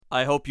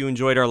I hope you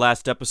enjoyed our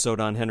last episode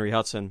on Henry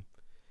Hudson.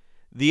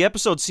 The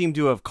episode seemed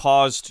to have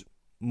caused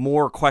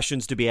more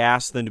questions to be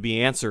asked than to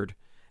be answered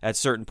at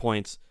certain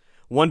points.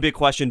 One big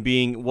question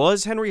being,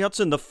 was Henry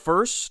Hudson the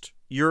first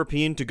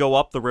European to go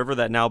up the river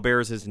that now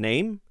bears his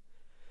name?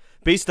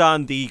 Based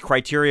on the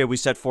criteria we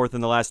set forth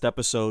in the last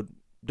episode,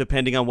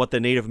 depending on what the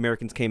Native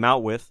Americans came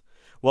out with,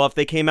 well, if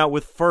they came out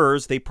with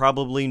furs, they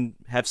probably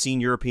have seen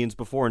Europeans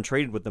before and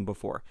traded with them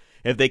before.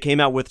 If they came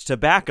out with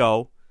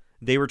tobacco,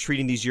 they were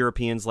treating these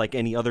Europeans like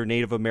any other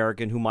Native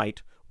American who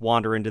might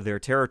wander into their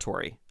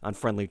territory on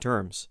friendly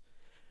terms.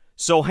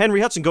 So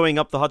Henry Hudson going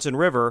up the Hudson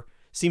River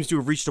seems to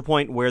have reached a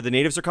point where the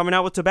natives are coming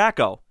out with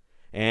tobacco,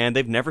 and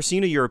they've never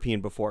seen a European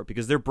before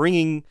because they're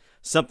bringing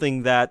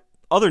something that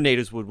other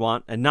natives would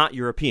want and not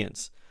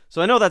Europeans.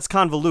 So I know that's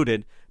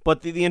convoluted,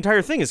 but the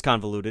entire thing is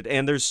convoluted,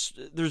 and there's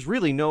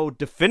really no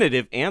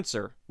definitive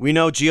answer. We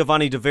know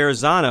Giovanni de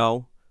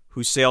Verrazano,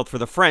 who sailed for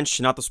the French,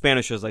 not the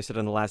Spanish, as I said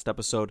in the last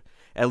episode,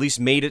 at least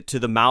made it to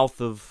the mouth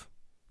of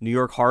New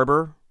York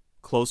Harbor,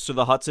 close to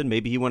the Hudson.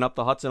 Maybe he went up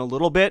the Hudson a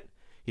little bit.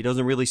 He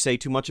doesn't really say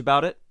too much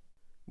about it.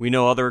 We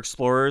know other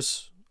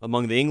explorers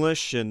among the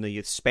English and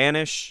the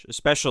Spanish,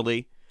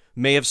 especially,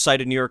 may have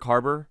sighted New York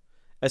Harbor.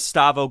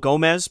 Estavo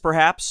Gomez,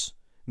 perhaps,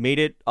 made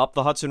it up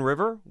the Hudson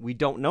River. We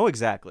don't know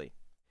exactly.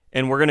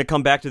 And we're going to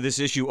come back to this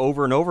issue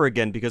over and over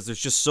again because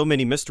there's just so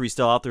many mysteries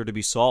still out there to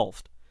be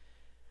solved.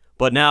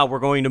 But now we're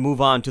going to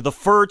move on to the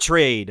fur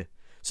trade.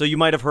 So you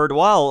might have heard,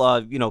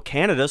 well,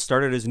 Canada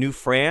started as New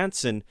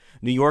France and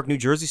New York, New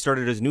Jersey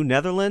started as New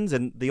Netherlands,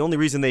 and the only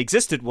reason they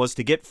existed was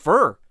to get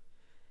fur.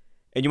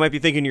 And you might be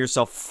thinking to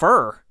yourself,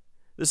 fur?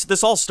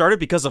 This all started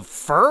because of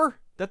fur?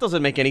 That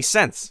doesn't make any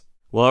sense.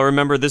 Well,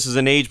 remember, this is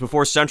an age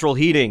before central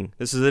heating.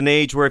 This is an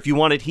age where if you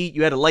wanted heat,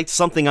 you had to light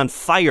something on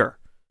fire.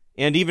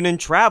 And even in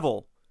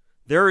travel,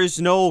 there is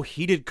no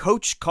heated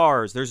coach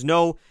cars. There's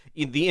no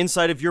the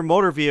inside of your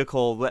motor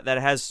vehicle that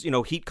has,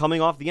 heat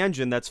coming off the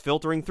engine that's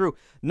filtering through.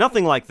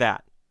 Nothing like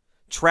that.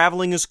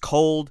 Traveling is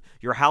cold.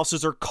 Your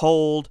houses are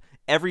cold.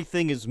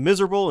 Everything is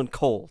miserable and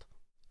cold.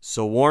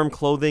 So warm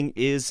clothing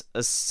is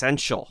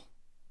essential.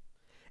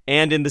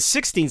 And in the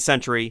 16th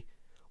century,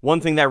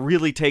 one thing that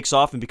really takes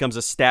off and becomes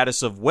a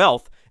status of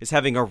wealth is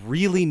having a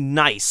really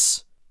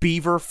nice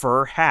beaver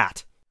fur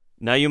hat.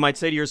 Now you might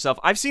say to yourself,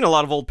 I've seen a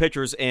lot of old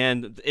pictures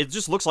and it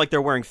just looks like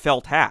they're wearing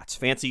felt hats,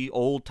 fancy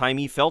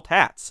old-timey felt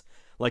hats,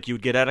 like you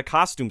would get at a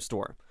costume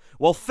store.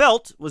 Well,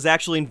 felt was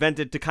actually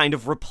invented to kind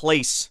of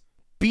replace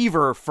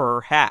beaver fur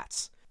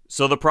hats.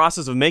 So the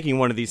process of making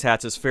one of these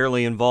hats is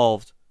fairly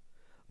involved.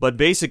 But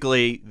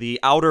basically, the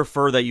outer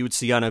fur that you would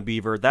see on a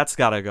beaver, that's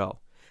gotta go.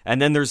 And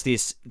then there's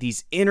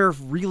these inner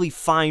really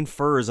fine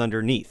furs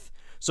underneath.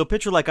 So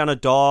picture like on a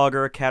dog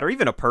or a cat or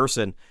even a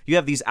person, you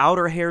have these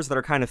outer hairs that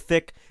are kind of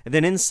thick, and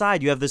then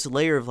inside you have this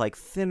layer of like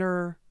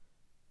thinner,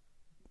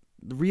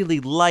 really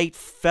light,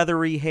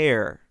 feathery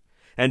hair.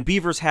 And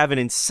beavers have an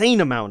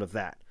insane amount of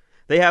that.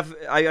 They have,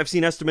 I've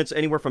seen estimates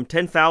anywhere from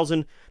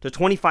 10,000 to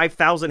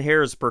 25,000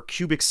 hairs per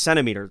cubic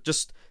centimeter,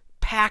 just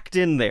packed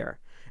in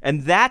there.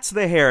 And that's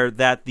the hair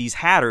that these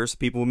hatters,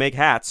 people who make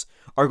hats,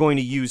 are going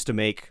to use to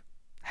make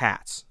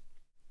hats.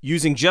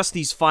 Using just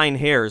these fine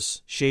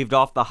hairs shaved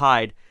off the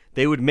hide,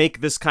 they would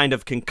make this kind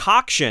of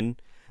concoction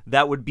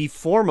that would be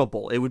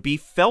formable. It would be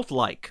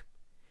felt-like.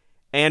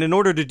 And in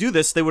order to do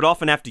this, they would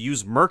often have to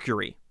use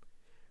mercury,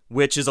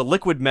 which is a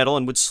liquid metal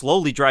and would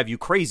slowly drive you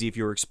crazy if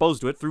you were exposed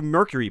to it through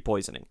mercury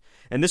poisoning.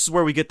 And this is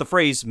where we get the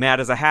phrase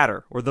mad as a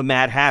hatter, or the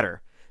Mad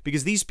Hatter.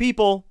 Because these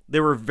people, they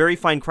were very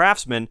fine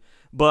craftsmen,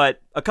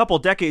 but a couple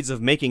decades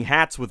of making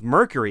hats with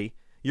mercury,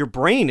 your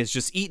brain is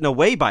just eaten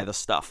away by the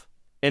stuff.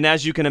 And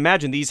as you can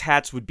imagine, these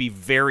hats would be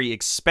very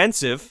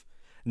expensive,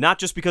 not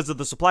just because of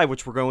the supply,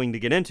 which we're going to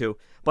get into,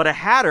 but a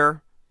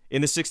hatter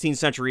in the 16th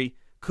century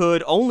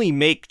could only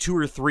make 2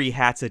 or 3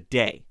 hats a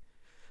day.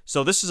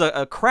 So this is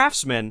a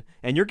craftsman,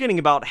 and you're getting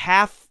about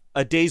half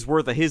a day's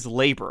worth of his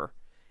labor.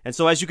 And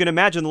so as you can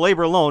imagine, the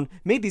labor alone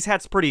made these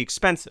hats pretty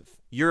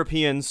expensive.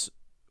 Europeans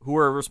who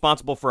were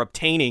responsible for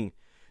obtaining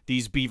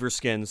these beaver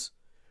skins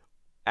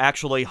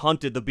actually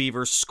hunted the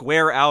beavers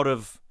square out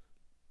of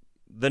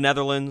the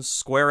Netherlands,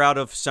 square out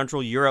of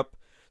Central Europe,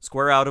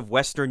 square out of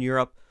Western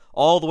Europe,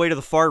 all the way to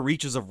the far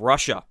reaches of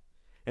Russia,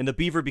 and the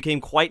beaver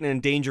became quite an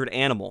endangered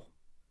animal.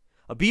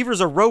 A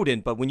beaver's a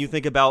rodent, but when you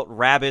think about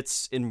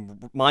rabbits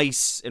and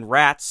mice and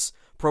rats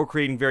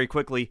procreating very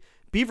quickly,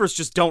 beavers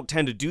just don't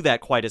tend to do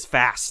that quite as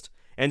fast.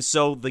 And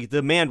so the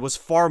demand was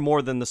far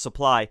more than the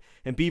supply,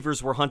 and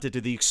beavers were hunted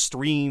to the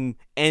extreme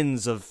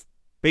ends of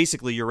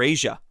basically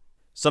Eurasia.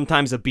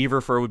 Sometimes a beaver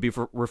fur would be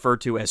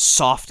referred to as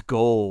soft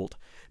gold,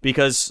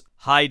 because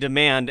high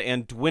demand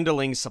and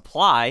dwindling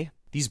supply,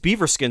 these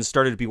beaver skins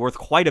started to be worth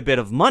quite a bit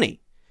of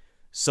money.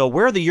 So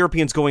where are the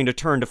Europeans going to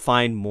turn to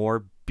find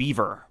more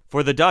beaver?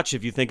 For the Dutch,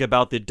 if you think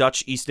about the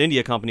Dutch East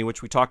India Company,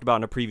 which we talked about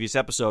in a previous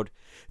episode,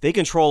 they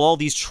control all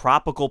these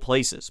tropical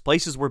places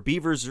where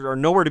beavers are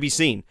nowhere to be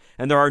seen,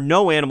 and there are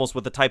no animals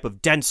with the type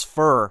of dense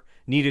fur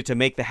needed to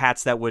make the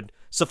hats that would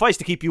suffice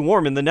to keep you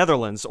warm in the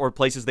Netherlands or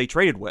places they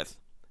traded with.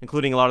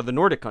 including a lot of the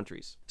Nordic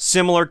countries.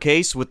 Similar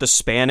case with the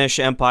Spanish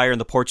Empire and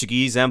the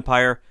Portuguese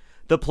Empire.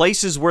 The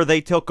places where they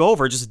took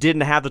over just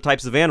didn't have the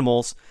types of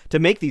animals to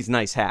make these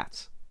nice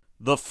hats.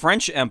 The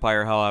French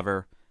Empire,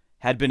 however,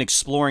 had been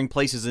exploring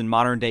places in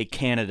modern-day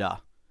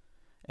Canada.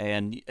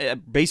 And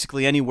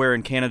basically anywhere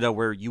in Canada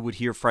where you would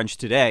hear French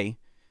today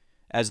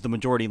as the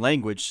majority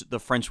language, the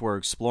French were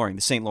exploring.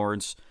 The St.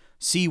 Lawrence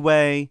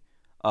Seaway,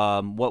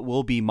 what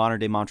will be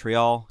modern-day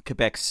Montreal,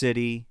 Quebec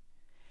City.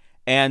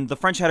 And the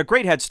French had a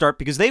great head start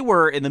because they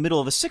were, in the middle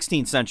of the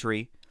 16th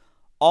century,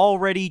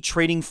 already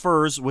trading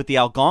furs with the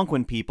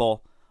Algonquin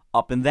people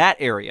up in that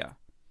area.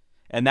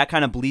 And that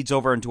kind of bleeds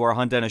over into our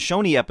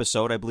Haudenosaunee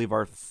episode, I believe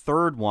our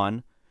third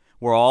one,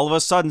 where all of a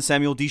sudden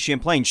Samuel de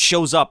Champlain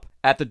shows up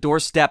at the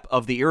doorstep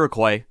of the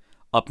Iroquois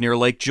up near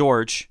Lake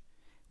George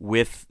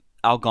with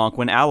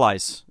Algonquin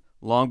allies.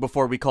 Long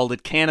before we called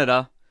it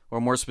Canada, or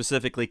more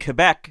specifically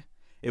Quebec,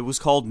 it was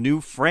called New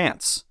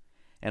France.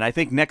 And I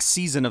think next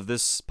season of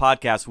this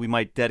podcast, we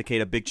might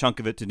dedicate a big chunk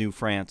of it to New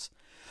France.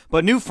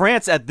 But New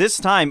France at this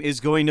time is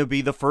going to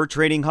be the fur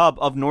trading hub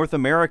of North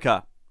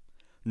America.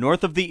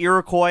 North of the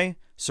Iroquois,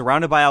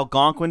 surrounded by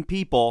Algonquin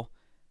people,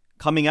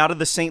 coming out of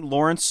the St.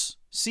 Lawrence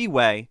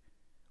Seaway,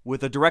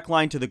 with a direct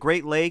line to the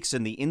Great Lakes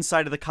and the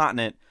inside of the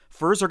continent,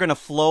 furs are going to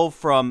flow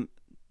from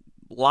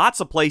lots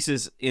of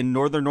places in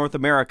northern North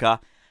America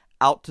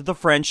out to the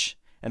French,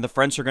 and the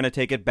French are going to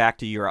take it back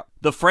to Europe.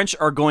 The French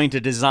are going to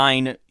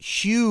design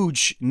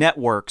huge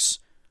networks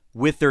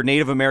with their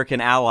Native American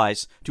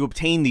allies to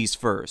obtain these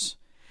furs.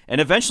 And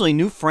eventually,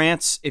 New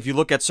France, if you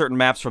look at certain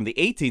maps from the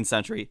 18th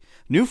century,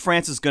 New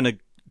France is going to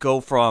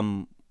go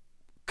from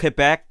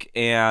Quebec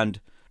and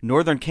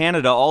northern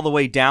Canada all the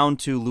way down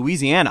to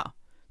Louisiana.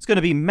 It's going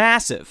to be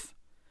massive.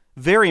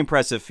 Very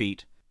impressive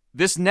feat.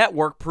 This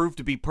network proved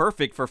to be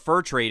perfect for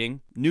fur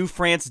trading. New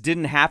France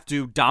didn't have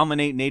to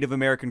dominate Native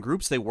American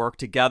groups. They worked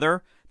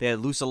together. They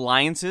had loose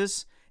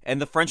alliances. And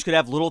the French could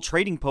have little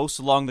trading posts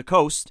along the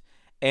coast.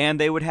 And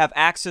they would have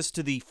access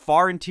to the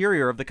far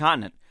interior of the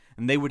continent.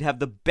 And they would have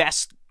the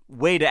best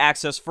way to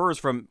access furs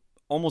from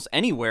almost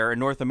anywhere in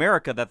North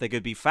America that they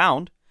could be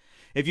found.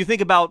 If you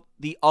think about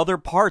the other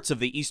parts of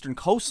the eastern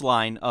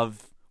coastline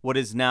of what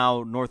is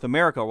now North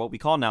America, or what we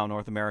call now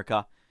North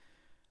America,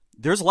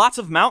 there's lots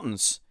of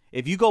mountains.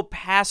 If you go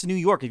past New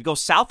York, if you go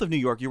south of New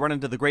York, you run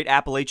into the Great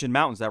Appalachian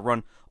Mountains that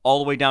run all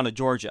the way down to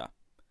Georgia.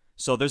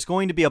 So there's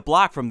going to be a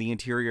block from the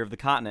interior of the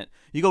continent.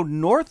 You go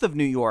north of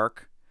New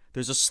York,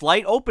 there's a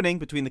slight opening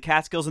between the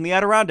Catskills and the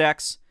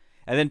Adirondacks,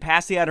 and then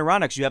past the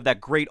Adirondacks, you have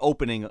that great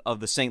opening of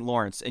the St.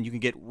 Lawrence, and you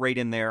can get right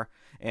in there,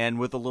 and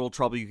with a little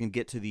trouble, you can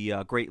get to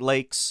the Great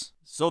Lakes.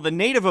 So the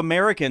Native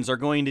Americans are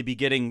going to be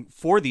getting,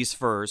 for these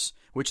furs,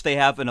 which they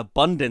have an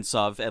abundance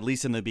of, at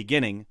least in the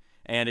beginning,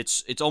 and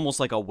it's almost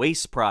like a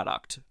waste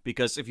product,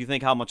 because if you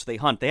think how much they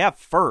hunt, they have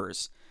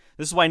furs.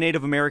 This is why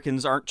Native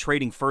Americans aren't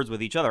trading furs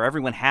with each other.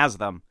 Everyone has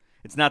them.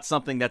 It's not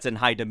something that's in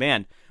high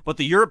demand. But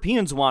the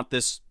Europeans want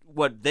this,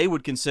 what they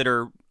would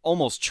consider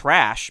almost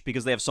trash,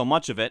 because they have so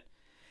much of it.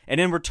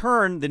 And in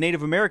return, the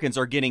Native Americans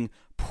are getting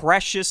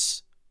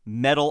precious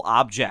metal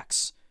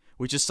objects,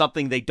 which is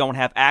something they don't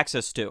have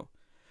access to.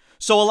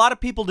 So a lot of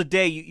people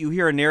today, you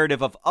hear a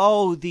narrative of,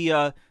 oh,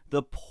 the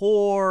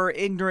poor,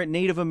 ignorant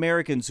Native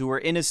Americans who were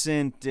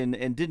innocent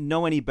and didn't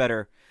know any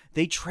better.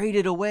 They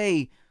traded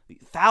away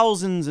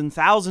thousands and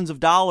thousands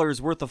of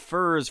dollars worth of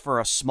furs for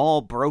a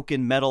small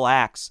broken metal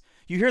axe.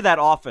 You hear that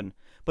often.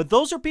 But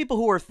those are people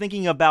who are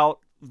thinking about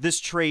this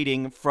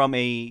trading from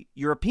a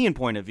European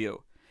point of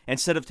view,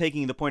 instead of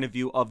taking the point of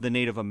view of the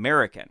Native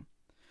American.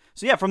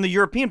 So yeah, from the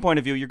European point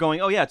of view, you're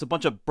going, oh yeah, it's a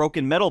bunch of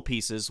broken metal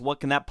pieces. What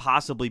can that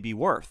possibly be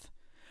worth?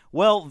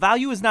 Well,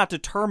 value is not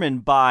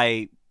determined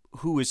by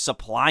who is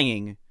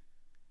supplying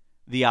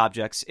the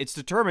objects. It's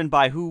determined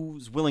by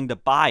who's willing to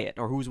buy it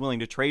or who's willing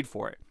to trade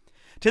for it.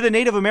 To the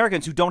Native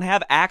Americans who don't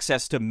have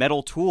access to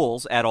metal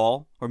tools at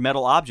all or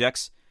metal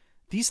objects,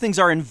 these things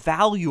are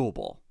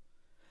invaluable.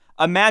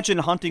 Imagine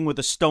hunting with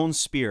a stone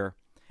spear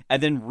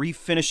and then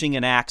refinishing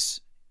an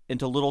axe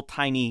into little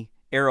tiny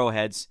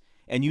arrowheads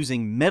and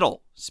using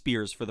metal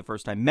spears for the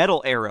first time.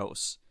 Metal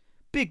arrows.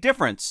 Big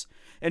difference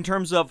in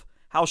terms of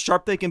how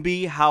sharp they can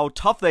be, how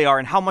tough they are,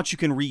 and how much you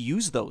can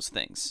reuse those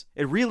things.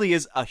 It really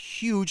is a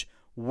huge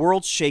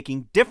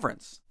world-shaking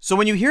difference. So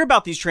when you hear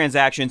about these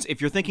transactions, if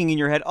you're thinking in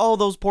your head, oh,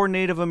 those poor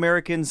Native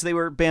Americans, they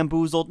were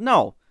bamboozled.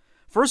 No.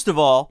 First of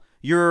all,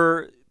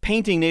 you're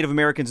painting Native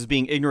Americans as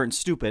being ignorant and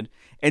stupid.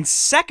 And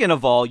second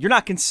of all, you're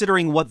not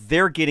considering what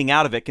they're getting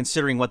out of it,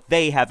 considering what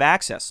they have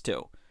access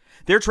to.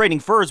 They're trading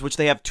furs, which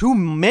they have too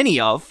many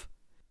of,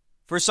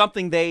 for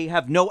something they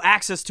have no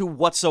access to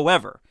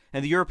whatsoever.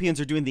 And the Europeans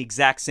are doing the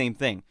exact same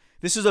thing.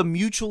 This is a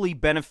mutually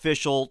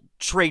beneficial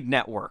trade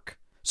network.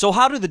 So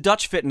how do the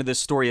Dutch fit into this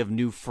story of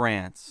New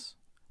France?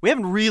 We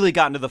haven't really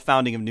gotten to the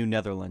founding of New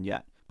Netherland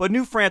yet. But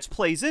New France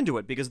plays into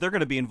it because they're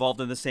going to be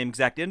involved in the same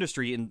exact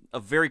industry in a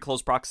very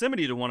close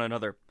proximity to one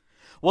another.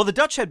 Well, the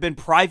Dutch had been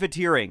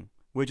privateering,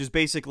 which is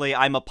basically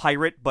I'm a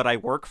pirate, but I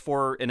work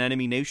for an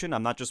enemy nation.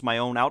 I'm not just my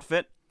own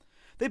outfit.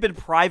 they've been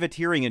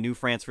privateering in New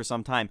France for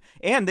some time,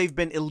 and they've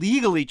been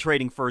illegally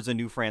trading furs in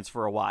New France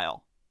for a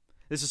while.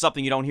 This is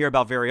something you don't hear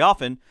about very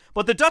often,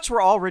 but the Dutch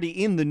were already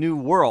in the New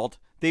World.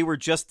 They were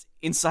just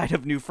inside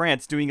of New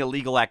France doing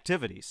illegal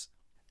activities.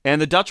 And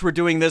the Dutch were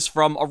doing this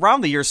from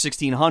around the year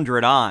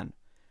 1600 on.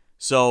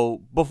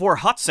 So before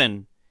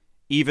Hudson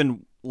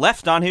even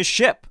left on his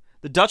ship,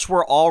 the Dutch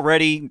were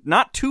already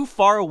not too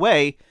far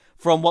away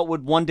from what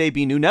would one day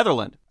be New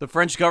Netherland. The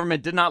French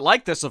government did not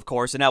like this, of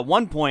course, and at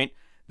one point,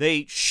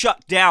 they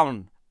shut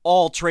down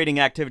all trading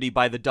activity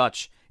by the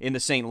Dutch in the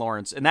St.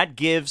 Lawrence, and that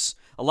gives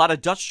a lot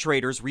of Dutch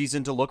traders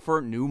reason to look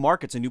for new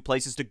markets and new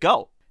places to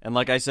go. And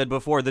like I said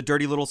before, the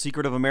dirty little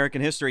secret of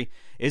American history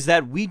is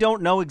that we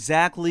don't know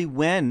exactly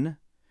when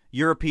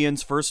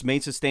Europeans first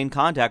made sustained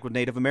contact with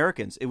Native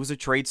Americans. It was a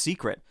trade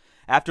secret.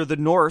 After the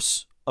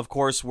Norse, of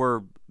course,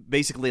 were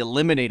basically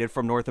eliminated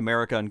from North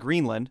America and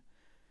Greenland,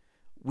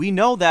 we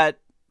know that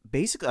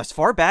basically as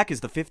far back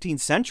as the 15th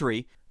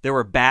century, there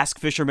were Basque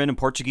fishermen and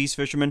Portuguese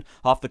fishermen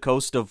off the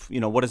coast of,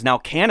 what is now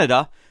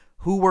Canada,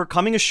 who were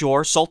coming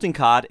ashore, salting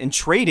cod, and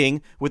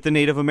trading with the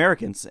Native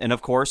Americans. And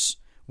of course,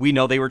 we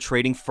know they were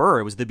trading fur.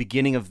 It was the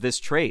beginning of this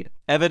trade.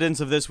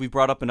 Evidence of this we've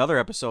brought up in other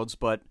episodes,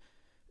 but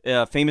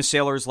famous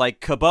sailors like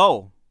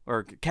Cabot,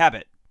 or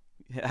Cabot,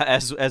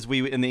 as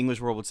we in the English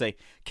world would say,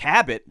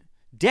 Cabot,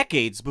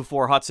 decades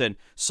before Hudson,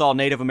 saw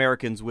Native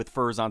Americans with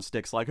furs on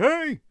sticks like,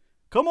 hey,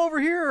 come over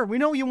here, we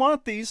know you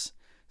want these.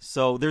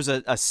 So there's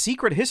a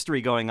secret history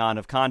going on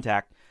of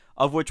contact,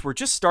 of which we're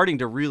just starting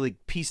to really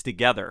piece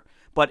together.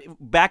 But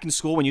back in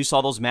school, when you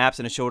saw those maps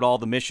and it showed all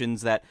the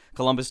missions that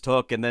Columbus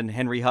took, and then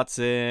Henry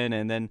Hudson,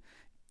 and then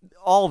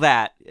all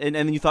that, and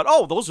then you thought,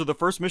 oh, those are the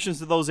first missions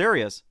to those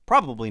areas.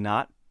 Probably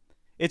not.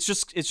 It's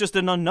just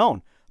an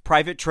unknown.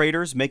 Private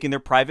traders making their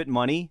private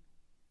money,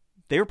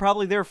 they were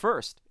probably there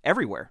first,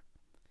 everywhere.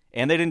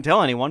 And they didn't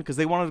tell anyone because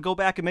they wanted to go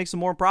back and make some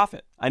more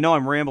profit. I know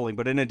I'm rambling,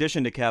 but in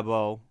addition to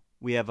Cabot,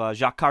 we have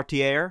Jacques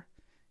Cartier.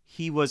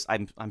 He was,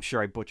 I'm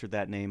sure I butchered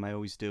that name, I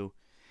always do.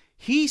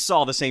 He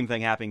saw the same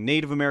thing happening,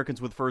 Native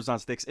Americans with furs on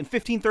sticks, in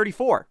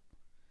 1534.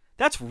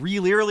 That's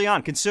really early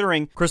on,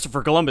 considering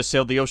Christopher Columbus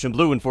sailed the ocean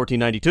blue in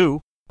 1492.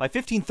 By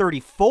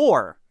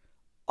 1534,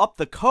 up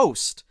the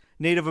coast,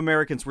 Native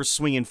Americans were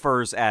swinging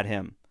furs at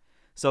him.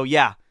 So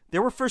yeah,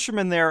 there were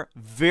fishermen there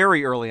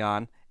very early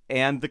on,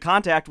 and the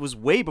contact was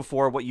way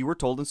before what you were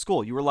told in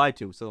school. You were lied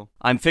to, so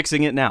I'm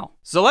fixing it now.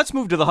 So let's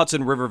move to the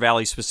Hudson River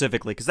Valley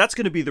specifically, because that's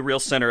going to be the real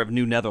center of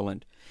New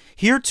Netherland.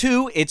 Here,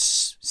 too, it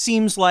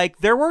seems like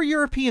there were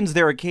Europeans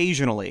there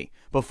occasionally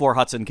before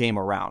Hudson came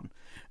around.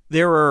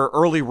 There were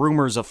early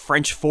rumors of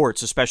French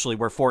forts, especially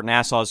where Fort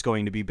Nassau is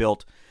going to be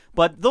built,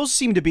 but those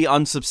seem to be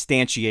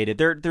unsubstantiated.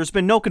 There's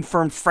been no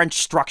confirmed French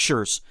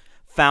structures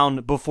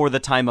found before the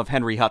time of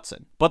Henry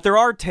Hudson. But there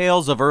are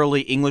tales of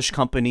early English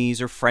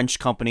companies or French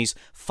companies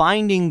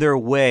finding their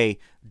way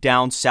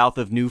down south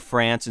of New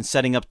France and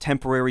setting up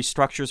temporary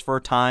structures for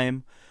a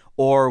time,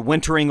 or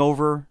wintering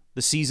over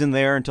the season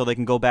there until they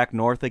can go back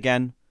north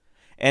again.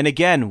 And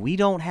again, we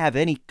don't have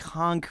any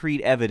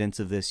concrete evidence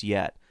of this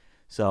yet.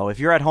 So if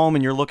you're at home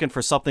and you're looking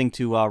for something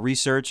to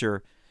research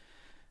or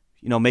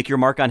make your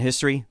mark on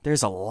history,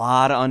 there's a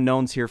lot of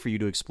unknowns here for you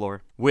to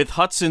explore. With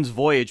Hudson's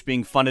voyage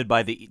being funded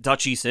by the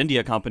Dutch East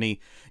India Company,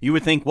 you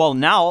would think, well,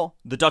 now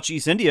the Dutch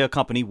East India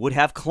Company would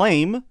have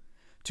claim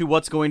to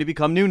what's going to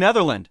become New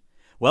Netherland.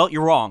 Well,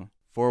 you're wrong.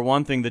 For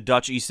one thing, the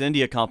Dutch East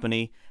India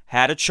Company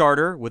had a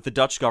charter with the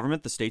Dutch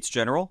government, the States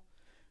General,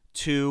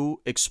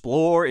 to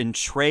explore and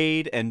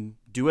trade and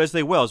do as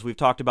they will, as we've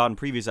talked about in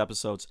previous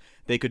episodes.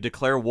 They could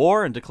declare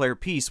war and declare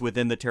peace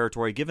within the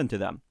territory given to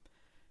them.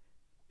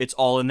 It's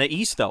all in the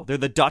East, though. They're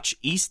the Dutch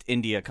East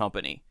India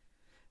Company.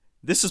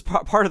 This is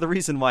part of the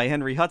reason why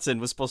Henry Hudson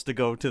was supposed to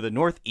go to the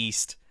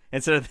Northeast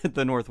instead of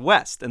the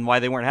Northwest, and why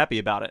they weren't happy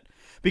about it.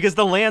 Because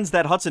the lands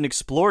that Hudson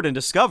explored and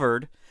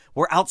discovered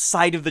were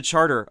outside of the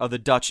charter of the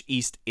Dutch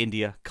East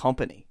India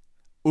Company.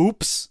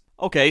 Oops.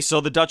 Okay, so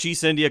the Dutch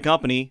East India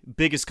Company,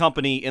 biggest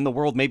company in the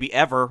world maybe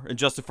ever,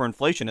 adjusted for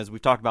inflation, as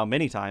we've talked about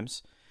many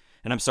times,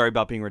 and I'm sorry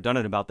about being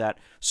redundant about that.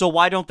 So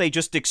why don't they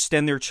just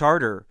extend their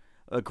charter,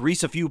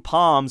 grease a few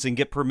palms, and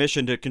get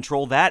permission to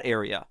control that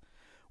area?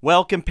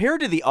 Well,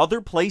 compared to the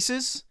other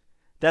places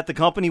that the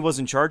company was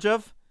in charge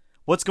of,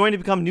 what's going to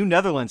become New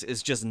Netherlands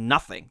is just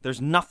nothing.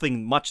 There's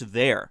nothing much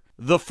there.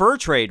 The fur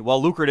trade,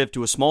 while lucrative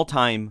to a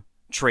small-time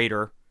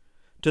trader,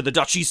 to the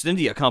Dutch East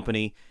India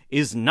Company,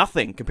 is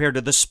nothing compared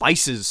to the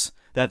spices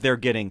that they're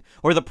getting,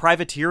 or the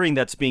privateering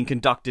that's being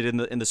conducted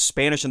in the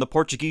Spanish and the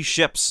Portuguese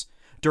ships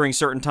during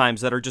certain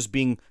times that are just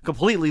being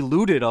completely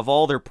looted of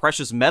all their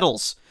precious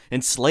metals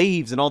and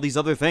slaves and all these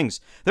other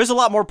things. There's a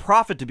lot more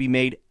profit to be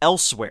made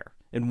elsewhere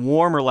in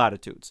warmer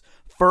latitudes.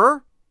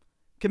 Fur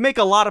can make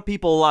a lot of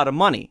people a lot of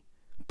money,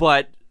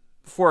 but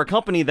for a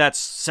company that's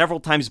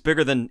several times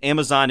bigger than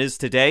Amazon is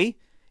today,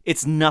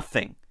 it's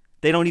nothing.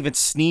 They don't even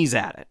sneeze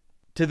at it.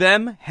 To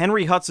them,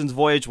 Henry Hudson's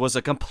voyage was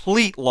a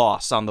complete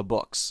loss on the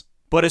books.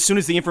 But as soon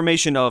as the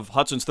information of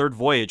Hudson's third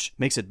voyage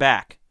makes it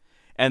back,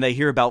 and they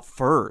hear about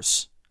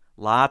furs,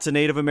 lots of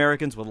Native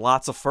Americans with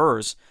lots of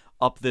furs,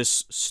 up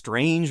this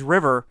strange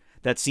river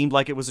that seemed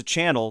like it was a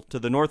channel to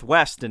the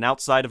northwest and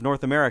outside of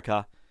North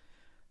America.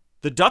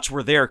 The Dutch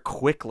were there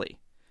quickly.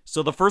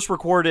 So the first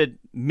recorded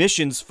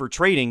missions for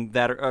trading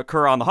that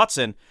occur on the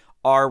Hudson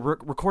are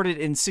recorded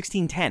in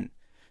 1610.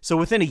 So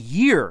within a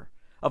year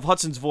of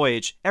Hudson's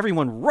voyage,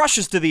 everyone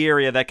rushes to the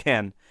area that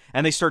can,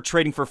 and they start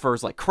trading for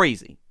furs like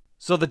crazy.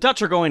 So the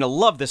Dutch are going to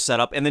love this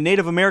setup, and the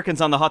Native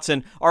Americans on the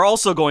Hudson are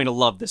also going to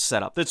love this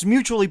setup. That's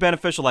mutually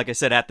beneficial, like I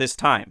said, at this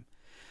time.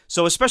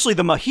 So especially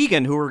the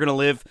Mohegan, who are going to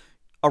live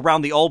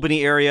around the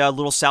Albany area, a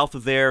little south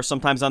of there,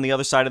 sometimes on the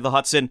other side of the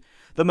Hudson,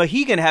 the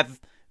Mohegan have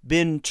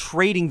been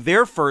trading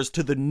their furs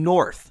to the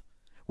north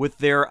with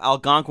their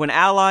Algonquin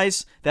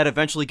allies that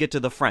eventually get to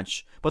the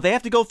French. But they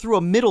have to go through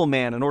a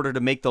middleman in order to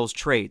make those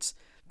trades.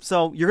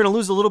 So you're going to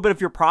lose a little bit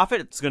of your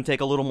profit. It's going to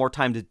take a little more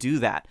time to do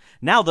that.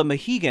 Now the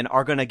Mohegan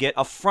are going to get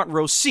a front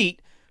row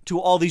seat to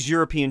all these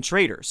European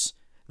traders.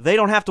 They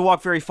don't have to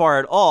walk very far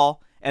at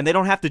all, and they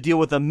don't have to deal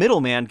with a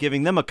middleman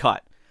giving them a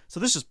cut. So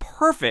this is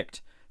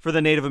perfect for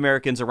the Native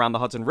Americans around the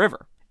Hudson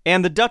River.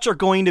 And the Dutch are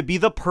going to be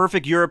the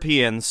perfect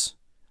Europeans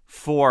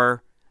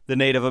for the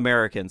Native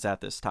Americans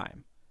at this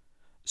time.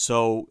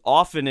 So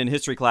often in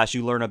history class,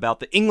 you learn about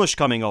the English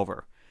coming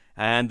over.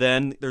 And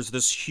then there's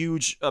this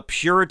huge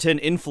Puritan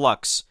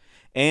influx.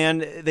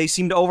 And they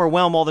seem to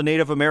overwhelm all the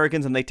Native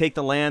Americans, and they take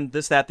the land,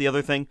 this, that, the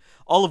other thing,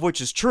 all of which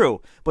is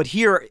true. But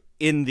here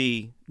in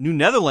the New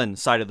Netherland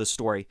side of the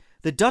story,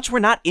 the Dutch were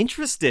not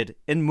interested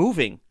in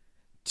moving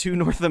to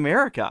North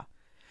America.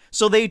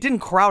 So they didn't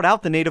crowd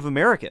out the Native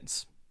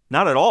Americans.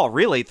 Not at all,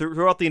 really.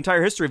 Throughout the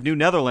entire history of New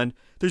Netherland,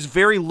 there's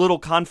very little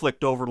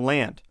conflict over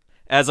land.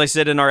 As I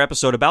said in our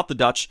episode about the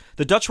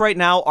Dutch right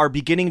now are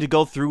beginning to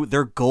go through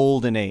their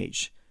golden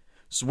age.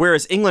 So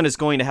whereas England is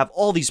going to have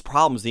all these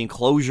problems, the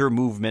enclosure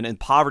movement and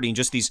poverty and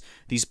just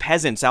these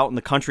peasants out in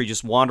the country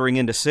just wandering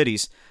into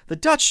cities, the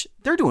Dutch,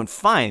 they're doing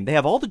fine. They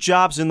have all the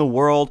jobs in the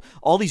world,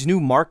 all these new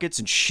markets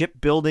and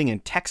shipbuilding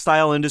and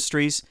textile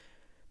industries.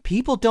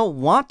 People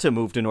don't want to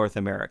move to North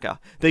America.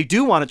 They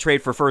do want to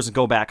trade for furs and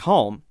go back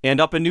home. And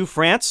up in New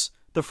France,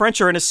 the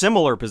French are in a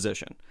similar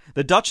position.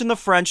 The Dutch and the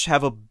French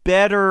have a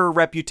better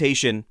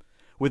reputation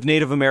with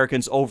Native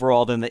Americans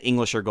overall than the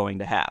English are going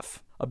to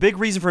have. A big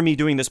reason for me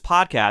doing this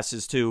podcast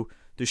is to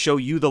show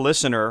you, the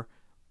listener,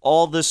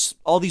 all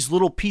these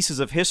little pieces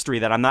of history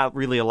that I'm not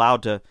really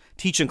allowed to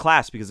teach in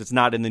class because it's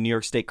not in the New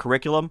York State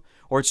curriculum,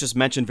 or it's just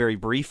mentioned very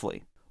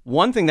briefly.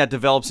 One thing that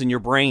develops in your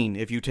brain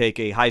if you take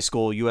a high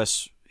school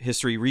U.S.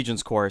 History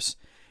Regents course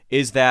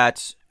is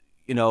that,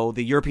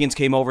 the Europeans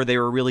came over, they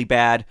were really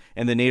bad,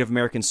 and the Native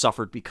Americans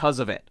suffered because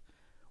of it.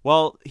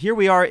 Well, here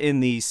we are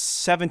in the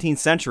 17th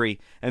century,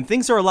 and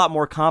things are a lot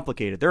more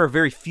complicated. There are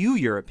very few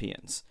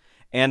Europeans.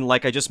 And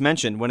like I just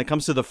mentioned, when it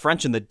comes to the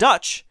French and the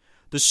Dutch,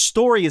 the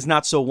story is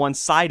not so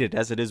one-sided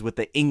as it is with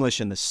the English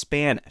and the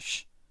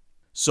Spanish.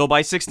 So by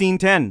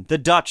 1610, the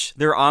Dutch,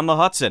 they're on the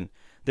Hudson.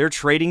 They're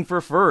trading for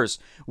furs.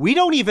 We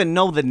don't even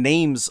know the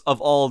names of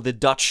all the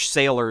Dutch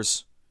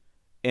sailors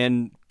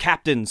and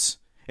captains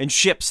and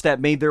ships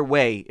that made their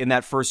way in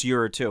that first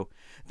year or two.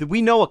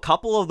 We know a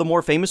couple of the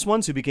more famous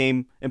ones who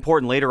became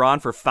important later on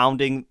for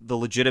founding the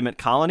legitimate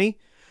colony.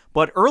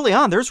 But early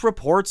on, there's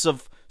reports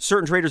of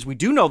certain traders we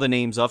do know the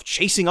names of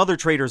chasing other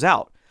traders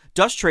out.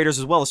 Dutch traders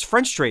as well as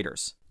French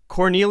traders.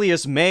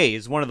 Cornelius May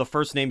is one of the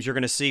first names you're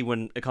going to see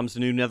when it comes to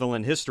New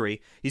Netherland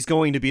history. He's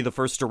going to be the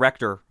first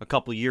director a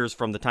couple years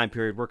from the time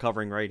period we're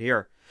covering right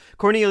here.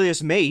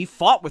 Cornelius May, he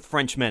fought with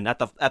Frenchmen at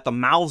the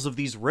mouths of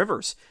these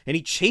rivers, and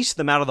he chased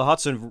them out of the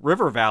Hudson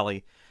River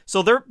Valley.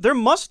 So there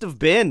must have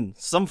been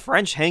some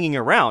French hanging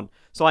around.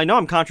 So I know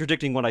I'm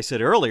contradicting what I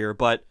said earlier,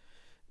 but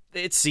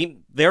it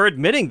seemed they're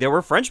admitting there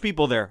were French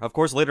people there. Of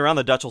course, later on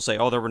the Dutch will say,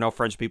 oh, there were no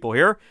French people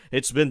here.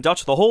 It's been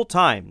Dutch the whole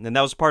time. And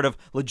that was part of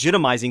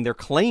legitimizing their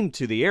claim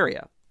to the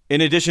area.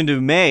 In addition to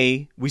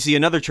May, we see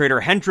another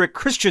trader, Hendrik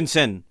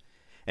Christensen.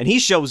 And he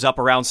shows up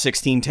around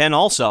 1610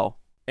 also.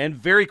 And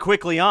very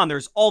quickly on,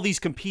 there's all these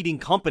competing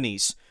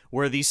companies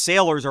where these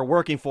sailors are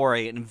working for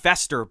an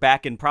investor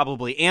back in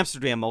probably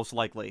Amsterdam, most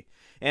likely.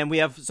 And we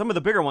have some of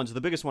the bigger ones.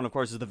 The biggest one, of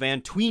course, is the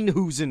Van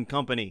Tweenhuizen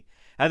Company.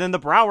 And then the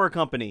Brouwer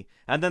Company.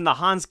 And then the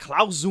Hans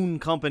Clausen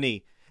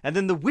Company. And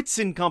then the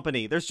Whitson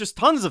Company. There's just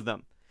tons of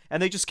them.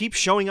 And they just keep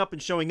showing up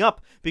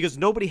because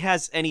nobody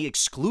has any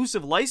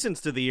exclusive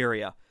license to the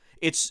area.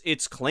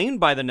 It's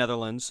claimed by the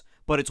Netherlands,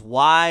 but it's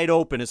wide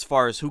open as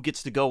far as who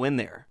gets to go in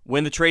there.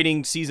 When the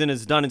trading season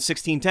is done in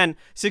 1610,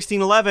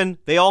 1611,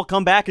 they all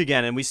come back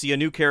again, and we see a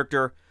new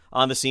character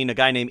on the scene, a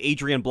guy named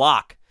Adrian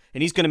Block.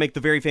 And he's going to make the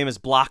very famous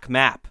Block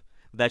map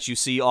that you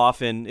see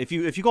often. If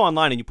you go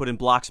online and you put in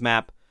Block's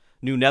map,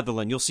 New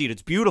Netherland, you'll see it.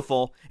 It's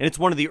beautiful, and it's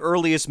one of the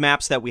earliest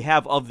maps that we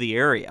have of the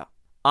area.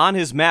 On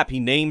his map,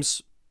 he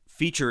names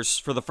features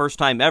for the first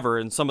time ever,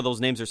 and some of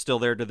those names are still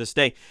there to this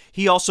day.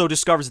 He also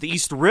discovers the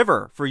East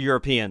River for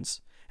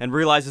Europeans and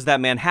realizes that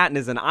Manhattan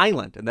is an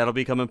island, and that'll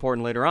become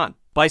important later on.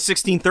 By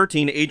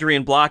 1613,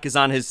 Adrian Block is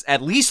on his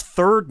at least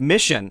third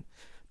mission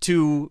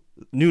to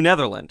New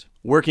Netherland,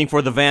 working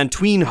for the Van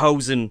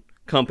Tweenhuizen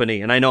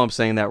Company, and I know I'm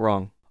saying that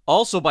wrong.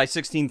 Also, by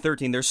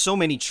 1613, there's so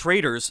many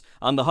traders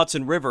on the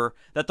Hudson River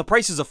that the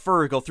prices of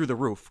fur go through the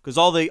roof because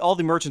all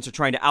the merchants are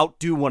trying to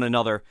outdo one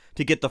another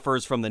to get the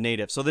furs from the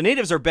natives. So the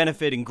natives are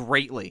benefiting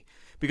greatly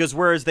because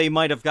whereas they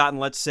might have gotten,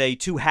 let's say,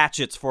 2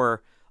 hatchets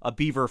for a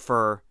beaver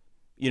fur,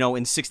 in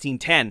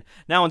 1610,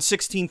 now in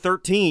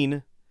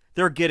 1613,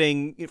 they're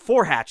getting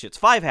 4 hatchets,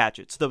 5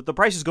 hatchets. The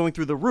price is going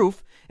through the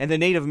roof, and the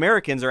Native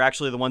Americans are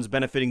actually the ones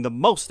benefiting the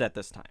most at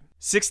this time.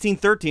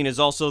 1613 is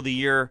also the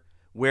year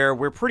where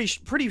we're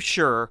pretty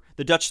sure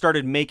the Dutch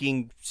started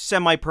making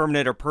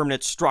semi-permanent or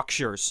permanent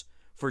structures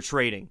for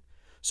trading.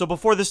 So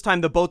before this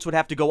time, the boats would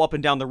have to go up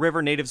and down the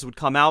river. Natives would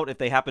come out if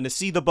they happened to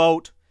see the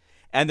boat,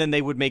 and then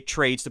they would make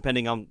trades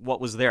depending on what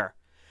was there.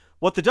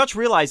 What the Dutch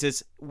realize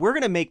is we're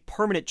going to make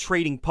permanent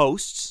trading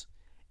posts,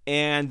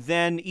 and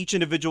then each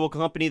individual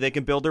company, they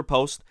can build their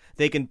post.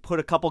 They can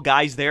put a couple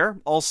guys there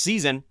all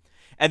season,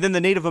 and then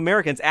the Native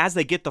Americans, as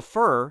they get the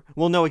fur,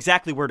 will know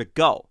exactly where to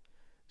go.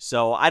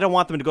 So I don't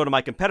want them to go to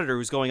my competitor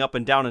who's going up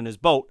and down in his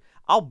boat.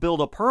 I'll build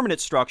a permanent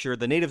structure.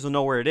 The natives will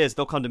know where it is.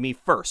 They'll come to me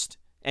first,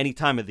 any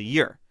time of the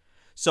year.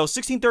 So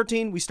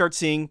 1613, we start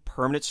seeing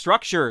permanent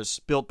structures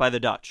built by the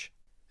Dutch.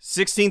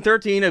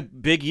 1613, a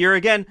big year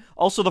again.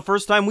 Also the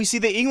first time we see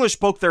the English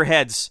poke their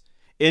heads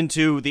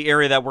into the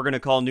area that we're going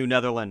to call New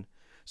Netherland.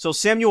 So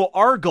Samuel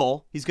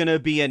Argall, he's going to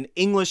be an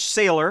English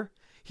sailor.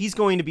 He's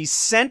going to be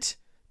sent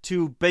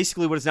to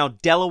basically what is now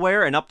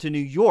Delaware and up to New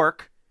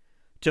York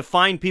to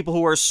find people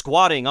who are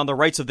squatting on the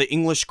rights of the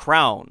English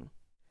crown.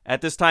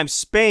 At this time,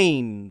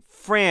 Spain,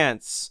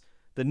 France,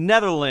 the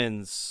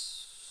Netherlands,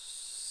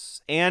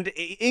 and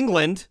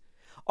England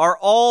are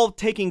all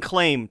taking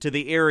claim to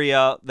the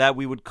area that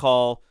we would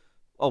call,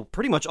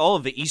 pretty much all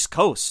of the East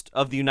Coast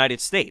of the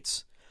United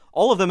States.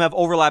 All of them have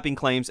overlapping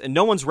claims, and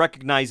no one's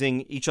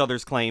recognizing each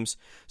other's claims.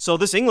 So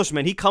this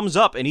Englishman, he comes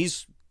up, and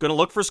he's going to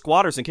look for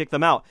squatters and kick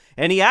them out.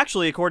 And he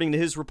actually, according to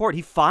his report,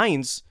 he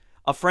finds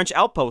a French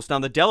outpost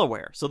on the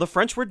Delaware. So the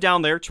French were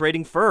down there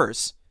trading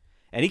furs,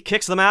 and he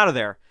kicks them out of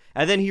there.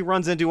 And then he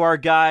runs into our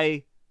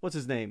guy, what's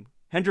his name?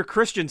 Hendrik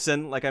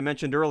Christensen, like I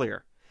mentioned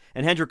earlier.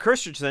 And Hendrik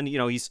Christensen,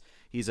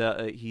 he's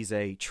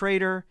a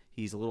trader.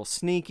 He's a little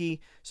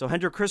sneaky. So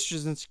Hendrik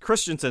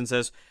Christensen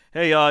says,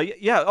 "Hey,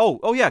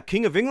 yeah,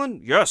 King of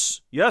England?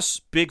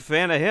 Yes, big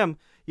fan of him.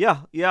 Yeah,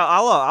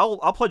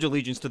 I'll pledge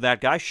allegiance to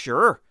that guy.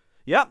 Sure.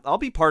 Yeah, I'll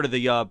be part of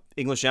the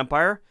English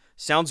Empire.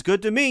 Sounds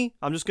good to me.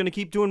 I'm just going to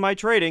keep doing my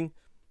trading.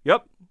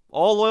 Yep,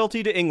 all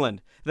loyalty to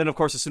England." Then, of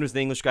course, as soon as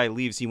the English guy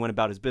leaves, he went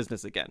about his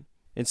business again.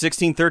 In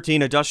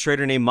 1613, a Dutch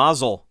trader named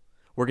Mazel,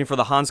 working for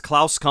the Hans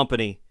Claus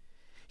Company,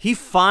 he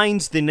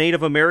finds the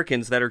Native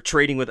Americans that are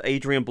trading with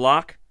Adrian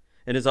Block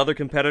and his other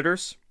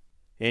competitors,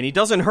 and he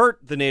doesn't hurt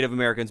the Native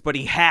Americans, but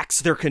he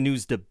hacks their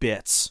canoes to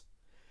bits.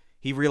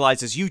 He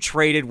realizes, you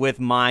traded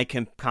with my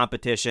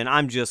competition,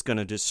 I'm just going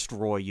to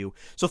destroy you.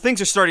 So things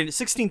are starting,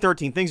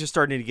 1613, things are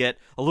starting to get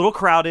a little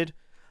crowded,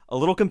 a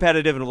little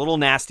competitive, and a little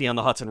nasty on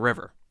the Hudson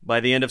River. By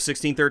the end of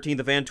 1613,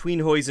 the Van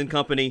Tweenhuizen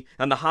Company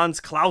and the Hans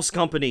Claus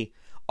Company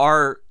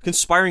are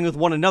conspiring with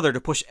one another to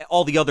push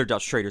all the other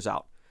Dutch traders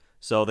out.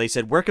 So they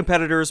said, we're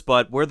competitors,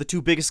 but we're the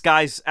 2 biggest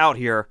guys out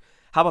here.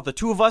 How about the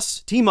 2 of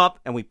us team up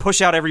and we push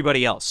out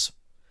everybody else?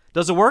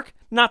 Does it work?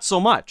 Not so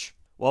much.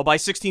 Well, by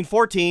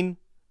 1614,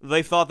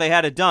 they thought they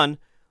had it done,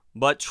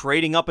 but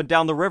trading up and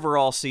down the river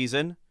all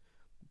season,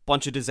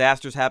 bunch of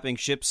disasters happening,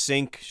 ships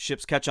sink,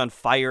 ships catch on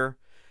fire.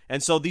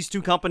 And so these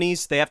 2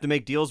 companies, they have to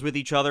make deals with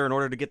each other in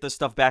order to get this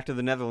stuff back to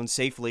the Netherlands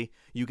safely.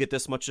 You get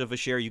this much of a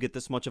share, you get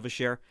this much of a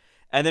share.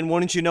 And then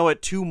wouldn't you know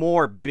it, 2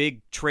 more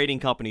big trading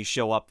companies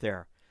show up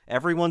there.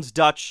 Everyone's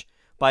Dutch.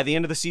 By the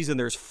end of the season,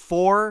 there's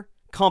 4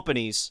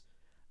 companies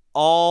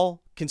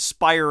all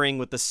conspiring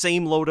with the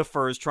same load of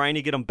furs, trying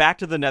to get them back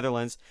to the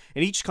Netherlands,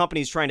 and each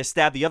company is trying to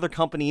stab the other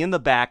company in the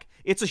back.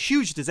 It's a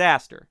huge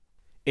disaster.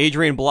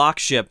 Adrian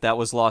Block's ship that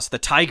was lost, the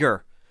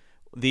Tiger,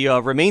 the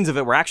remains of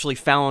it were actually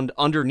found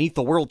underneath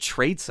the World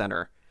Trade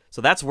Center.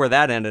 So that's where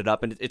that ended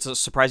up, and it's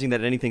surprising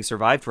that anything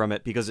survived from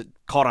it because it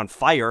caught on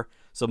fire,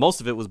 so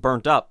most of it was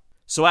burnt up.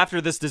 So after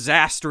this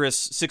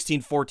disastrous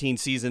 1614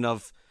 season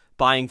of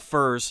buying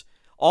furs,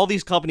 all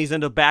these companies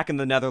end up back in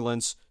the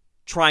Netherlands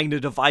trying to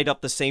divide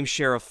up the same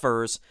share of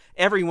furs.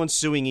 Everyone's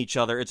suing each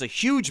other. It's a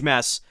huge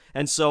mess.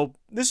 And so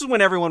this is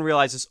when everyone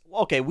realizes,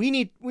 okay, we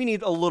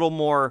need a little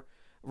more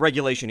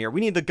regulation here.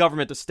 We need the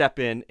government to step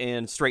in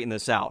and straighten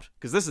this out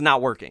because this is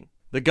not working.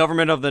 The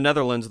government of the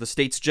Netherlands, the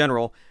States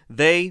General,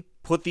 they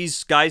put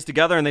these guys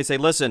together and they say,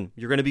 listen,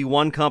 you're going to be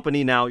one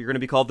company now. You're going to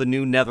be called the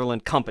New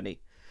Netherland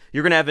Company.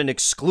 You're going to have an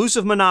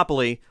exclusive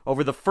monopoly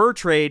over the fur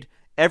trade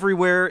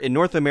everywhere in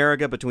North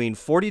America between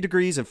 40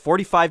 degrees and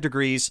 45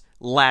 degrees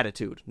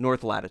latitude,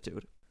 north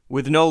latitude.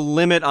 With no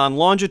limit on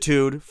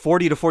longitude,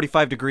 40 to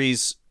 45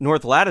 degrees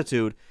north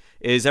latitude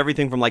is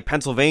everything from like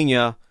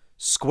Pennsylvania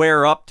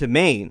square up to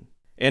Maine.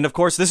 And of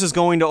course, this is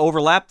going to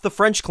overlap the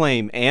French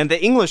claim and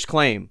the English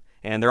claim.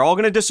 And they're all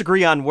going to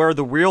disagree on where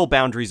the real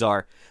boundaries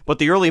are. But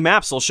the early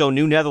maps will show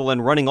New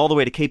Netherland running all the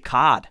way to Cape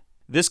Cod.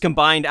 This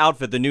combined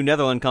outfit, the New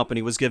Netherland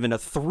Company, was given a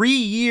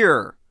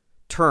 3-year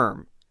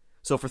term.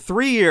 So So for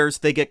 3 years,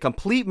 they get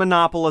complete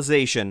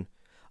monopolization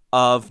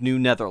of New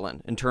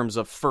Netherland in terms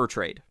of fur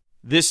trade.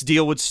 This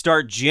deal would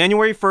start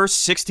January 1st,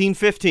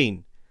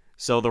 1615.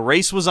 So the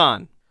race was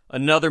on.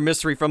 Another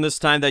mystery from this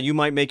time that you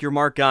might make your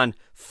mark on,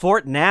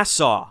 Fort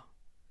Nassau.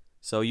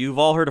 So you've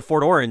all heard of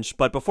Fort Orange,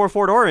 but before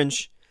Fort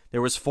Orange,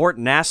 there was Fort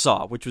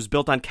Nassau, which was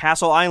built on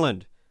Castle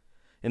Island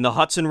in the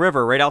Hudson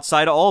River right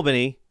outside of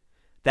Albany.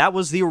 That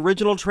was the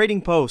original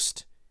trading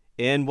post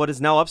in what is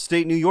now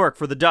upstate New York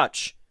for the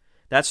Dutch.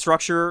 That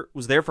structure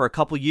was there for a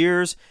couple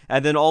years,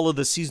 and then all of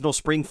the seasonal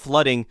spring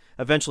flooding,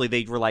 eventually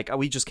they were like, oh,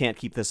 we just can't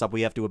keep this up,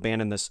 we have to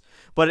abandon this.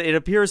 But it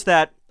appears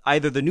that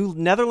either the New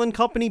Netherland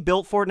Company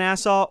built Fort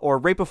Nassau, or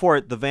right before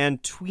it, the Van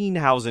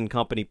Tweenhausen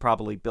Company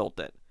probably built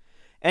it.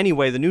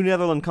 Anyway, the New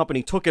Netherland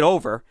Company took it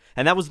over,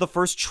 and that was the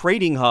first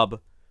trading hub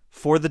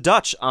for the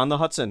Dutch on the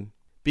Hudson.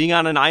 Being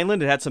on an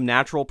island, it had some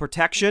natural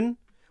protection,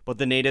 but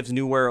the natives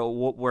knew where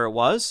it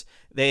was.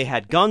 They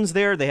had guns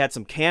there, they had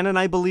some cannon,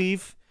 I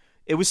believe.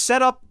 It was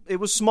set up, it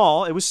was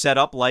small, it was set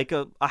up like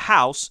a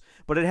house,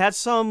 but it had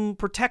some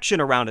protection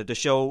around it to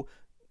show,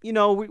 we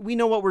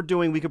know what we're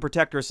doing, we can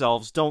protect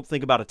ourselves, don't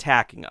think about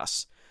attacking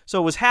us.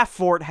 So it was half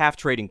fort, half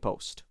trading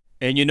post.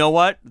 And you know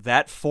what?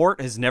 That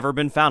fort has never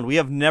been found. We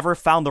have never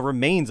found the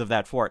remains of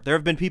that fort. There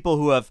have been people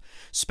who have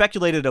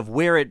speculated of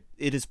where it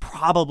is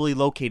probably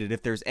located,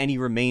 if there's any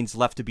remains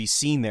left to be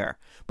seen there.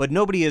 But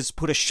nobody has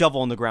put a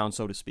shovel in the ground,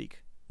 so to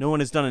speak. No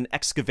one has done an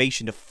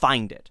excavation to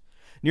find it.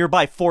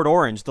 Nearby Fort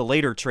Orange, the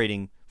later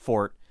trading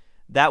fort,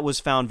 that was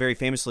found very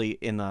famously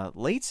in the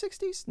late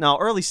 60s? No,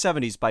 early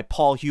 70s by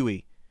Paul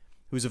Huey,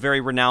 who's a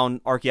very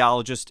renowned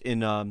archaeologist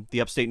in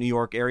the upstate New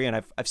York area,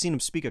 and I've seen him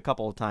speak a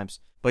couple of times.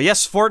 But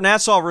yes, Fort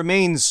Nassau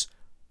remains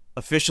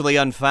officially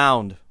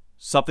unfound.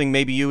 Something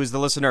maybe you as the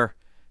listener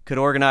could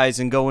organize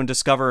and go and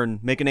discover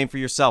and make a name for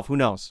yourself. Who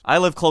knows? I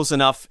live close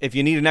enough. If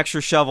you need an extra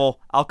shovel,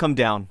 I'll come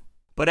down.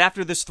 But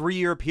after this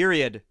 3-year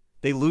period,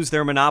 they lose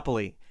their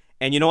monopoly.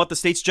 And you know what? The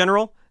States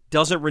General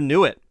doesn't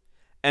renew it.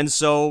 And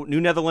so New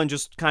Netherland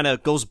just kind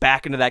of goes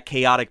back into that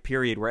chaotic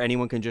period where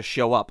anyone can just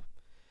show up.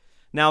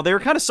 Now, they were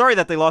kind of sorry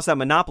that they lost that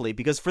monopoly,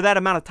 because for that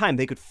amount of time,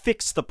 they could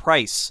fix the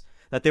price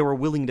that they were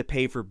willing to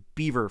pay for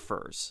beaver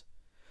furs.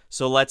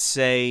 So let's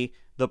say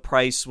the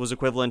price was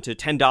equivalent to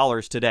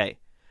 $10 today.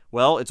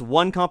 Well, it's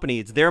one company,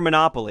 it's their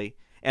monopoly,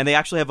 and they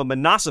actually have a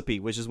monopoly,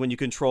 which is when you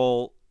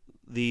control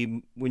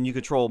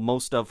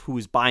most of who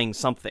is buying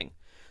something.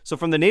 So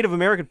from the Native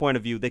American point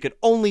of view, they could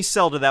only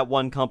sell to that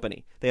one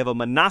company. They have a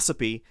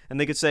monopoly, and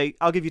they could say,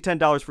 I'll give you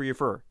 $10 for your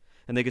fur.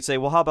 And they could say,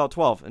 well, how about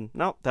 12? And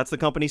no, that's the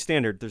company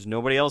standard. There's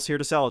nobody else here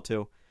to sell it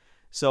to.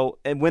 So,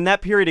 and when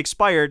that period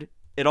expired,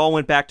 it all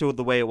went back to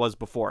the way it was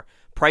before.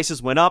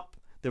 Prices went up,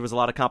 there was a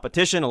lot of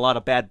competition, a lot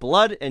of bad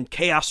blood, and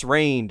chaos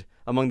reigned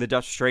among the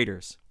Dutch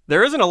traders.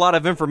 There isn't a lot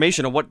of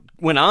information on what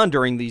went on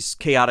during these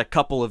chaotic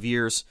couple of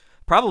years,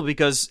 probably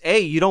because, A,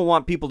 you don't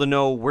want people to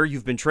know where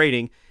you've been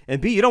trading, and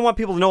B, you don't want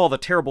people to know all the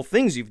terrible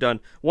things you've done.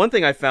 One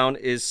thing I found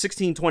is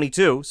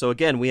 1622, so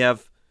again, we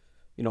have,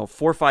 4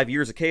 or 5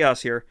 years of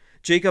chaos here.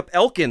 Jacob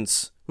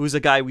Elkins, who's a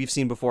guy we've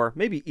seen before,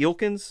 maybe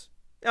Eelkens?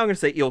 I'm going to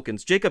say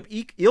Eelkens. Jacob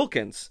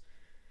Eelkens.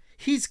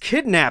 He's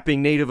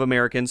kidnapping Native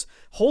Americans,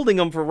 holding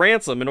them for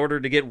ransom in order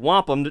to get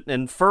wampum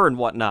and fur and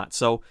whatnot.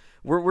 So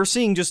we're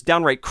seeing just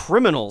downright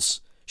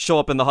criminals show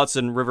up in the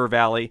Hudson River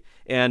Valley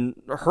and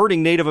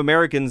hurting Native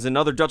Americans and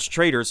other Dutch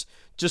traders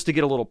just to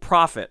get a little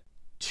profit.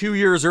 2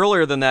 years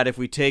earlier than that, if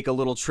we take a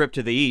little trip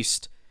to the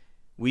east,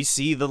 we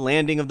see the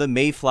landing of the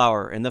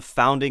Mayflower and the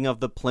founding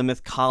of the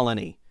Plymouth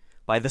colony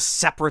by the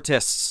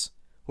separatists,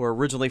 who are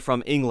originally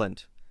from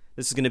England.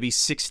 This is going to be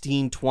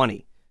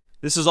 1620.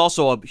 This is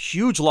also a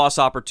huge lost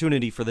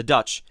opportunity for the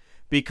Dutch,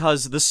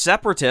 because the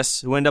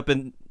separatists who end up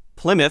in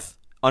Plymouth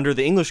under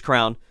the English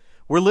crown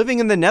were living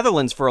in the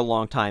Netherlands for a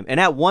long time. And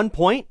at one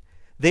point,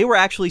 they were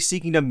actually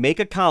seeking to make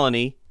a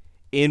colony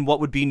in what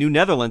would be New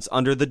Netherlands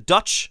under the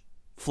Dutch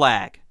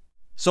flag.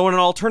 So in an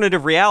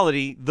alternative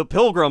reality, the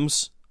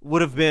Pilgrims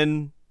would have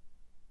been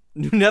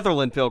New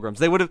Netherland Pilgrims.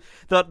 They would have,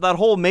 that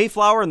whole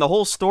Mayflower and the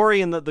whole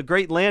story and the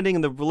Great Landing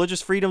and the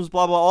religious freedoms,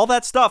 blah, blah, all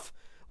that stuff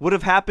would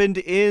have happened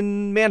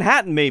in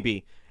Manhattan,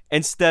 maybe,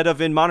 instead of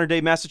in modern-day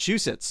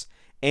Massachusetts.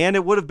 And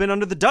it would have been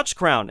under the Dutch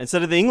crown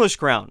instead of the English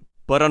crown.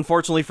 But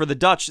unfortunately for the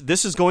Dutch,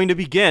 this is going to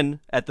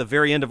begin, at the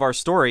very end of our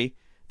story,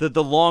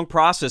 the long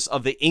process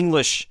of the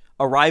English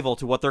arrival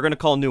to what they're going to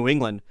call New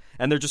England,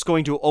 and they're just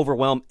going to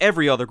overwhelm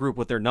every other group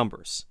with their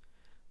numbers.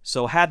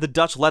 So had the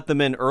Dutch let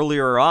them in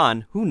earlier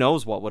on, who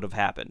knows what would have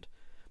happened.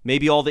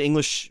 Maybe all the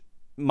English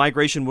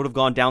migration would have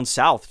gone down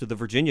south to the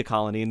Virginia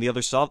colony and the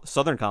other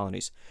southern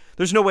colonies.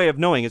 There's no way of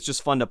knowing. It's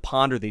just fun to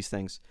ponder these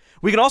things.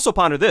 We can also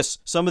ponder this.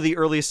 Some of the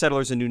earliest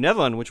settlers in New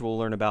Netherland, which we'll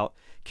learn about,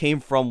 came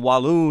from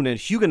Walloon and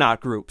Huguenot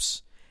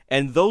groups.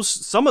 And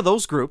some of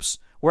those groups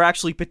were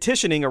actually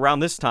petitioning around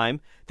this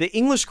time the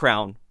English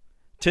crown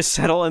to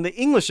settle in the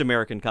English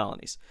American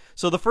colonies.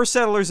 So the first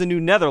settlers in New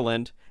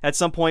Netherland at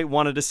some point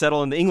wanted to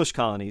settle in the English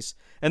colonies,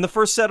 and the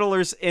first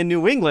settlers in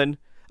New England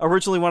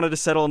originally wanted to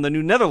settle in the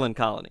New Netherland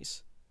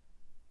colonies.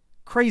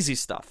 Crazy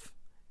stuff.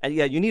 And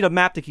yeah, you need a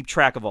map to keep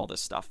track of all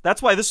this stuff.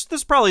 That's why this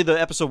is probably the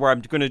episode where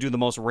I'm going to do the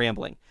most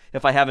rambling,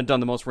 if I haven't done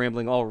the most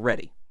rambling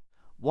already.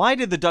 Why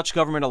did the Dutch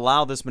government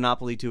allow this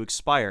monopoly to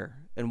expire?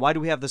 And why do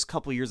we have this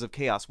couple years of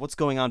chaos? What's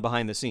going on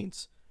behind the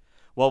scenes?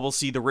 Well, we'll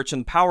see the rich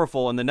and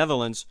powerful in the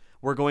Netherlands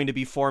were going to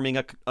be forming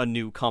a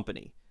new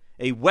company.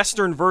 A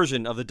Western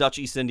version of the Dutch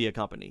East India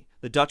Company.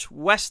 The Dutch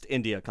West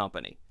India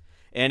Company.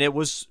 And it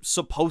was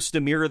supposed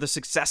to mirror the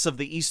success of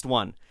the East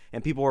one.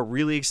 And people were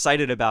really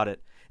excited about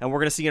it. And we're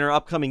going to see in our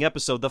upcoming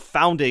episode the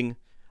founding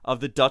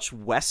of the Dutch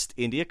West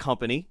India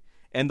Company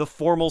and the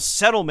formal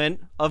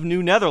settlement of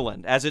New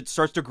Netherland as it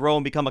starts to grow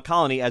and become a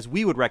colony as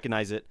we would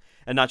recognize it,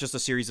 and not just a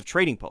series of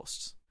trading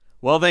posts.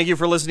 Well, thank you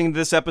for listening to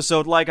this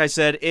episode. Like I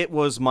said, it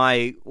was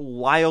my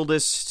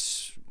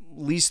wildest,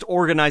 least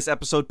organized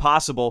episode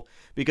possible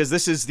because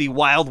this is the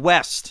Wild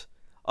West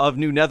of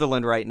New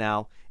Netherland right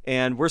now,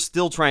 and we're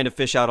still trying to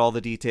fish out all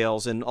the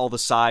details and all the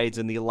sides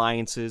and the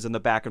alliances and the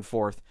back and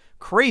forth.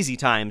 Crazy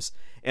times.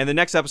 And the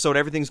next episode,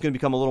 everything's going to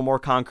become a little more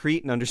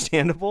concrete and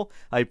understandable,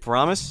 I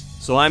promise.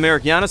 So I'm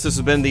Eric Yanis. This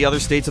has been the Other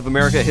States of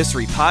America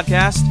History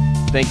Podcast.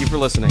 Thank you for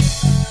listening.